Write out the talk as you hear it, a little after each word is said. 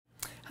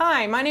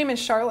Hi, my name is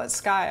Charlotte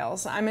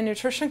Skiles. I'm a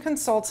nutrition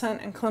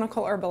consultant and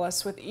clinical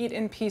herbalist with Eat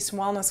in Peace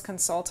Wellness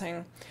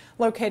Consulting,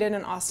 located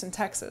in Austin,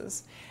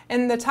 Texas.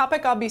 And the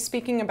topic I'll be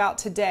speaking about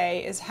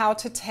today is how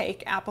to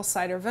take apple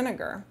cider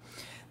vinegar.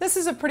 This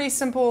is a pretty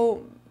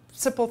simple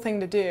thing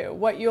to do.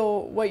 What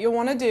you'll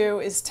want to do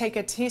is take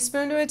a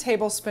teaspoon to a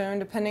tablespoon,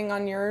 depending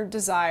on your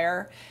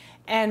desire,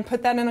 and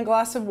put that in a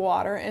glass of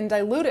water and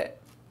dilute it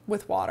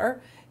with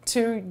water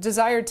to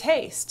desired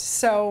taste.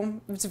 So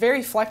it's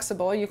very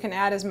flexible. You can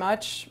add as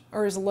much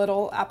or as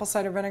little apple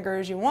cider vinegar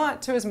as you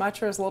want to as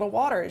much or as little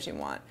water as you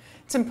want.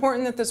 It's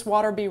important that this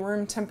water be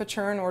room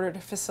temperature in order to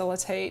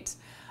facilitate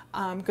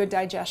good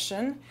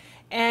digestion.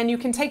 And you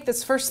can take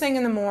this first thing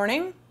in the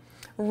morning.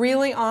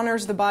 Really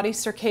honors the body's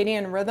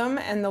circadian rhythm,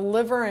 and the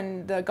liver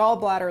and the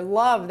gallbladder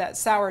love that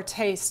sour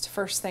taste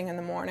first thing in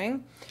the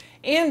morning.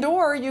 And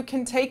or you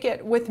can take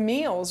it with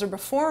meals or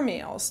before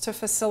meals to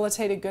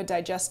facilitate a good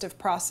digestive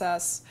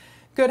process,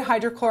 good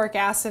hydrochloric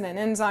acid and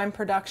enzyme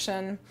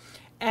production,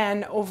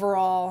 and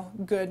overall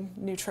good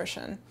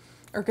nutrition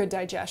or good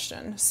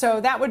digestion.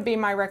 So that would be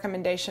my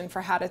recommendation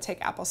for how to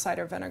take apple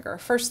cider vinegar.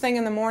 First thing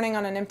in the morning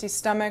on an empty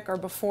stomach, or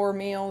before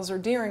meals or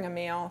during a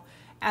meal,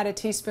 add a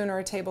teaspoon or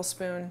a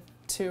tablespoon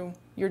to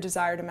your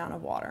desired amount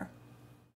of water.